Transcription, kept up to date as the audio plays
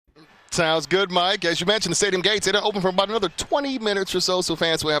Sounds good, Mike. As you mentioned, the stadium gates, they're open for about another 20 minutes or so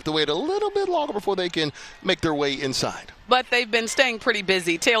fans will have to wait a little bit longer before they can make their way inside. But they've been staying pretty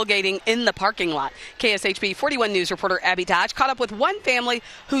busy, tailgating in the parking lot. KSHB 41 News reporter Abby Dodge caught up with one family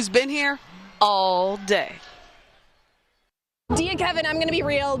who's been here all day. Dee and Kevin, I'm going to be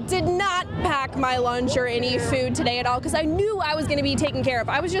real, did not pack my lunch or any food today at all because I knew I was going to be taken care of.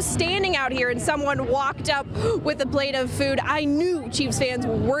 I was just standing out here and someone walked up with a plate of food. I knew Chiefs fans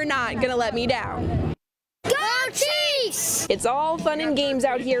were not going to let me down. Go Chiefs! It's all fun and games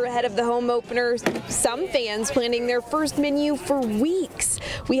out here ahead of the home opener. Some fans planning their first menu for weeks.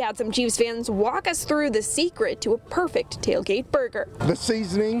 We had some Chiefs fans walk us through the secret to a perfect tailgate burger. The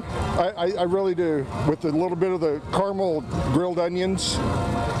seasoning, I really do. With a little bit of the caramel grilled onions,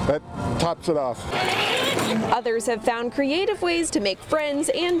 that tops it off. Others have found creative ways to make friends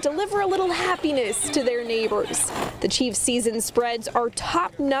and deliver a little happiness to their neighbors. The Chiefs season spreads are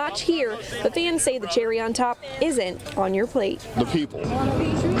top-notch here, but fans say the cherry on top isn't on your plate. The people,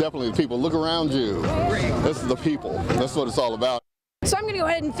 definitely the people. Look around you. This is the people. That's what it's all about. So I'm going to go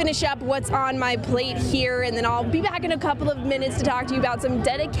ahead and finish up what's on my plate here, and then I'll be back in a couple of minutes to talk to you about some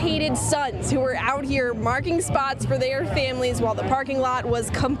dedicated sons who were out here marking spots for their families while the parking lot was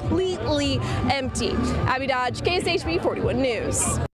completely empty. Abby Dodge, KSHB 41 News.